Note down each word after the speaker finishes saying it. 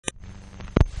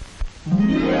Hey,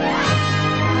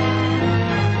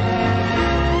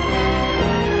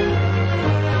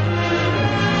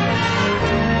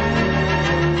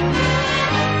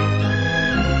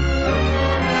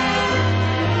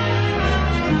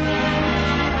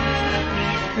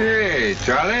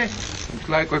 Charlie. Looks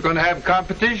like we're going to have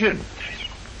competition.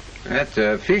 That's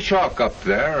a fish hawk up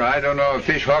there. I don't know a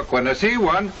fish hawk when I see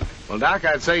one. Well, Doc,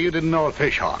 I'd say you didn't know a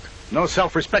fish hawk. No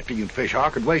self-respecting fish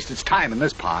hawk would waste its time in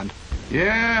this pond.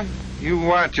 Yeah? You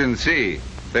watch and see.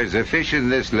 If there's a fish in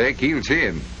this lake, he'll see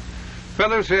him.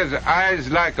 Fellow says eyes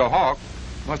like a hawk.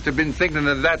 Must have been thinking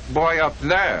of that boy up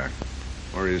there.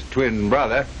 Or his twin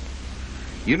brother.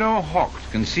 You know, hawks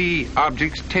can see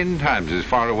objects 10 times as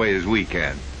far away as we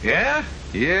can. Yeah?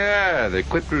 Yeah, they're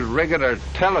equipped with regular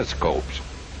telescopes.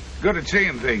 Good at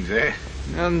seeing things, eh?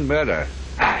 None better.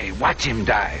 Aye, watch him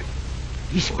dive.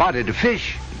 He spotted a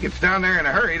fish. He gets down there in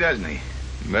a hurry, doesn't he?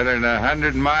 Better than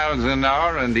 100 miles an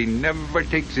hour, and he never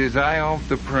takes his eye off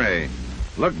the prey.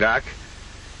 Look, Doc,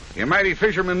 your mighty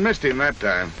fisherman missed him that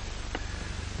time.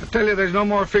 I tell you, there's no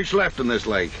more fish left in this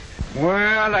lake.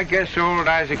 Well, I guess old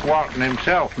Isaac Walton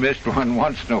himself missed one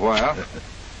once in a while.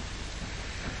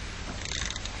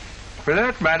 For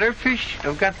that matter, fish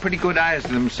have got pretty good eyes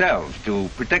themselves to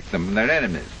protect them from their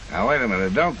enemies. Now, wait a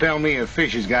minute. Don't tell me a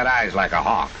fish has got eyes like a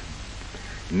hawk.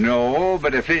 No,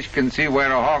 but a fish can see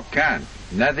where a hawk can't.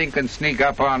 Nothing can sneak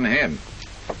up on him.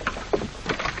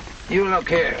 You look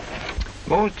here.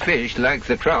 Most fish, like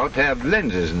the trout, have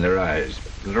lenses in their eyes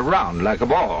that are round like a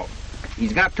ball.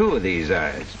 He's got 2 of these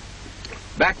eyes,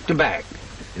 back to back,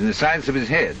 in the sides of his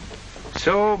head.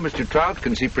 So Mr. Trout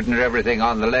can see pretty near everything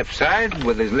on the left side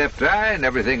with his left eye and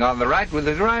everything on the right with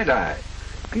his right eye.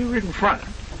 Here in front,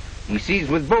 he sees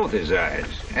with both his eyes.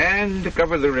 And to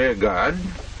cover the rear guard,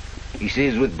 he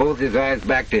sees with both his eyes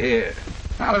back to here.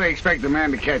 How do they expect a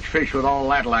man to catch fish with all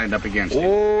that lined up against him?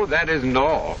 Oh, that isn't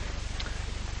all.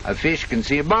 A fish can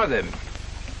see above him.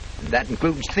 And that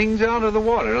includes things out of the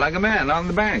water, like a man on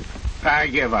the bank. I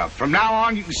give up. From now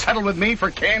on, you can settle with me for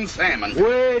canned salmon.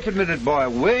 Wait a minute, boy,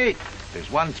 wait.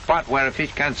 There's one spot where a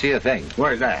fish can't see a thing.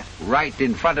 Where's that? Right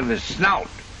in front of his snout.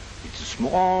 It's a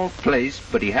small place,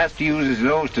 but he has to use his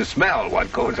nose to smell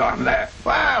what goes on there.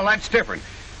 Well, that's different.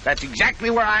 That's exactly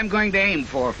where I'm going to aim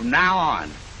for from now on.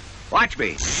 Watch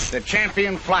me, the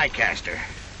champion flycaster.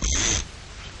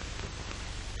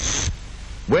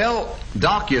 Well,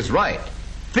 Doc is right.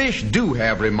 Fish do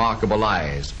have remarkable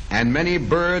eyes, and many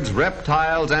birds,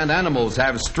 reptiles, and animals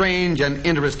have strange and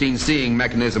interesting seeing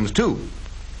mechanisms too.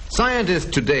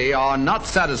 Scientists today are not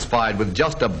satisfied with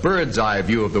just a bird's eye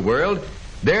view of the world.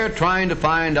 They're trying to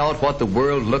find out what the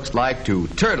world looks like to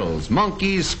turtles,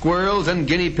 monkeys, squirrels, and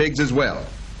guinea pigs as well.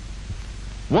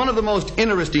 One of the most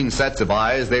interesting sets of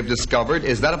eyes they've discovered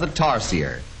is that of the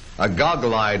tarsier, a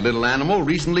goggle-eyed little animal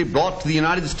recently brought to the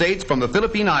United States from the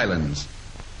Philippine Islands.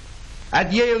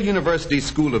 At Yale University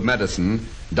School of Medicine,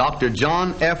 Dr.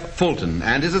 John F. Fulton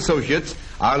and his associates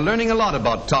are learning a lot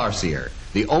about tarsier,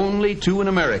 the only 2 in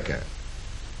America.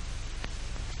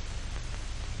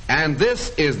 And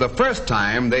this is the first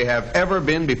time they have ever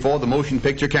been before the motion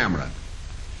picture camera.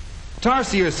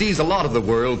 Tarsier sees a lot of the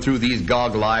world through these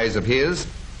goggle eyes of his.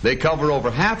 They cover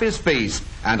over half his face,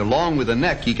 and along with the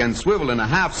neck he can swivel in a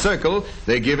half circle.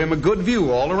 They give him a good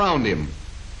view all around him.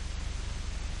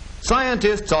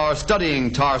 Scientists are studying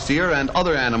tarsier and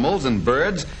other animals and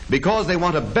birds because they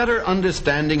want a better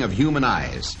understanding of human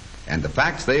eyes. And the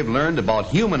facts they've learned about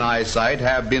human eyesight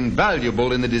have been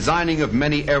valuable in the designing of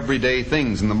many everyday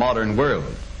things in the modern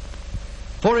world.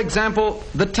 For example,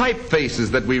 the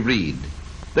typefaces that we read,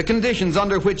 the conditions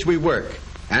under which we work,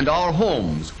 and our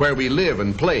homes where we live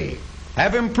and play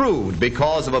have improved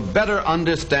because of a better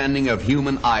understanding of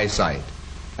human eyesight.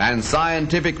 And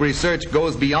scientific research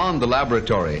goes beyond the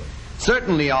laboratory.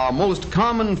 Certainly our most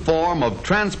common form of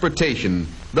transportation,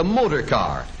 the motor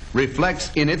car,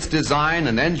 reflects in its design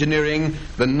and engineering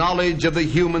the knowledge of the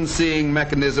human seeing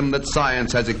mechanism that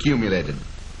science has accumulated.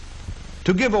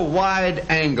 To give a wide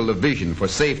angle of vision for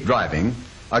safe driving,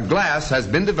 a glass has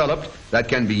been developed that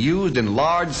can be used in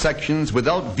large sections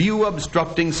without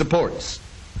view-obstructing supports.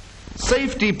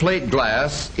 Safety plate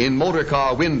glass in motor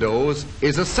car windows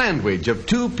is a sandwich of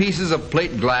 2 pieces of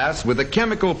plate glass with a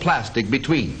chemical plastic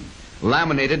between,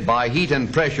 laminated by heat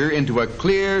and pressure into a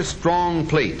clear, strong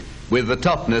plate with the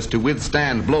toughness to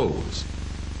withstand blows.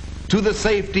 To the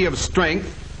safety of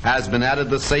strength has been added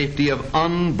the safety of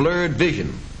unblurred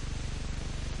vision.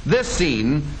 This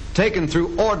scene, taken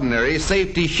through ordinary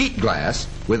safety sheet glass,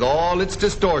 with all its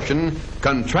distortion,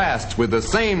 contrasts with the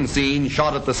same scene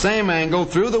shot at the same angle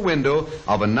through the window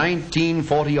of a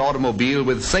 1940 automobile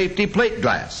with safety plate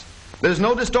glass. There's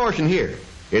no distortion here.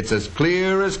 It's as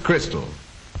clear as crystal.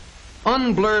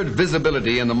 Unblurred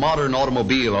visibility in the modern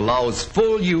automobile allows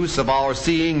full use of our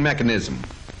seeing mechanism.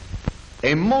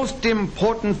 A most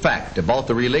important fact about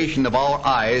the relation of our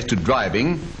eyes to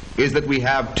driving is that we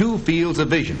have two fields of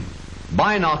vision: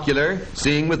 binocular,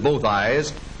 seeing with both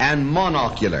eyes, and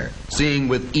monocular, seeing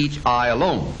with each eye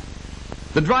alone.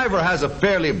 The driver has a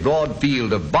fairly broad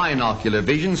field of binocular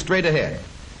vision straight ahead.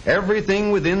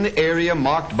 Everything within the area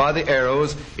marked by the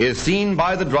arrows is seen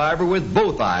by the driver with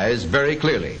both eyes very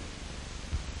clearly.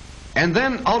 And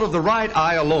then out of the right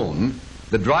eye alone,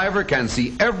 the driver can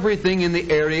see everything in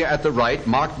the area at the right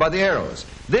marked by the arrows.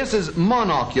 This is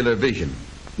monocular vision,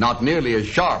 not nearly as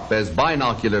sharp as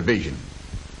binocular vision.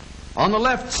 On the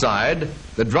left side,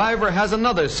 the driver has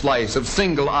another slice of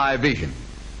single eye vision.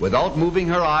 Without moving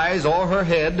her eyes or her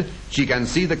head, she can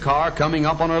see the car coming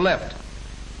up on her left.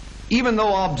 Even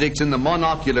though objects in the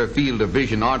monocular field of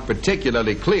vision aren't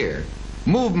particularly clear,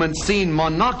 movements seen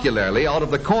monocularly out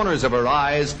of the corners of her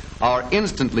eyes are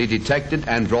instantly detected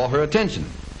and draw her attention.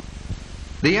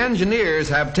 The engineers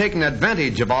have taken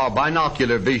advantage of our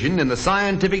binocular vision in the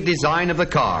scientific design of the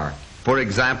car. For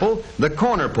example, the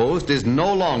corner post is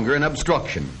no longer an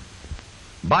obstruction.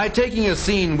 By taking a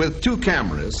scene with two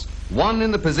cameras, one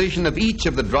in the position of each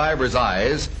of the driver's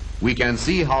eyes, we can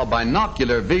see how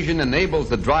binocular vision enables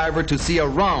the driver to see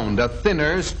around a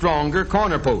thinner, stronger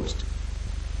corner post.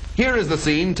 Here is the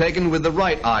scene taken with the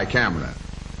right eye camera.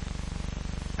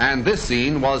 And this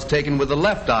scene was taken with the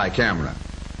left eye camera.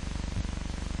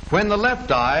 When the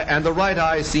left eye and the right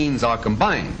eye scenes are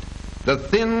combined, the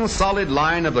thin, solid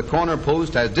line of the corner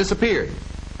post has disappeared,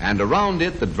 and around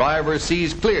it the driver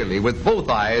sees clearly with both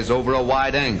eyes over a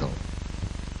wide angle.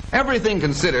 Everything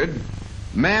considered,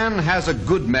 man has a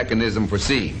good mechanism for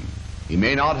seeing. He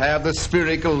may not have the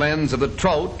spherical lens of the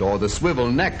trout or the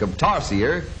swivel neck of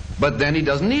tarsier, but then he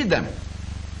doesn't need them.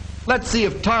 Let's see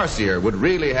if tarsier would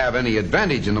really have any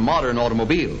advantage in the modern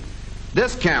automobile.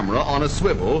 This camera on a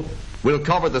swivel will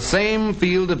cover the same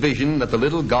field of vision that the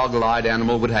little goggle-eyed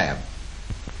animal would have.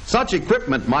 Such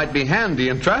equipment might be handy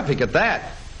in traffic at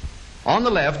that. On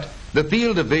the left, the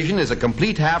field of vision is a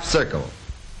complete half circle,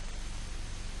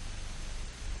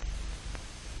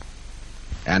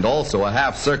 and also a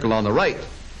half circle on the right.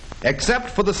 Except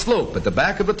for the slope at the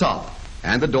back of the top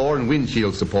and the door and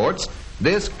windshield supports,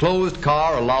 this closed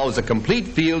car allows a complete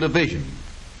field of vision.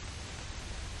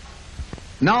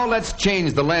 Now let's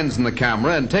change the lens in the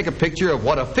camera and take a picture of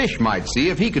what a fish might see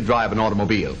if he could drive an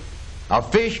automobile. A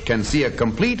fish can see a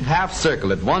complete half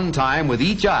circle at one time with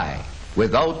each eye,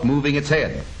 without moving its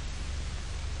head.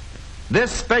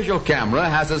 This special camera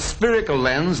has a spherical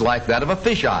lens like that of a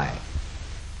fish eye.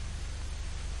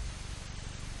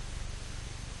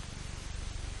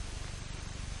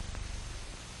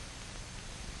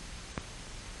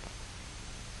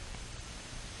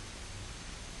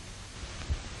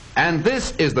 And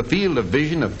this is the field of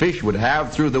vision a fish would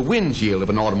have through the windshield of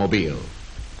an automobile.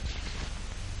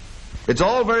 It's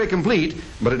all very complete,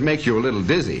 but it makes you a little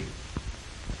dizzy.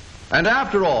 And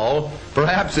after all,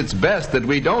 perhaps it's best that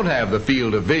we don't have the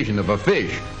field of vision of a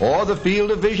fish or the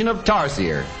field of vision of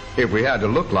tarsier if we had to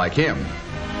look like him.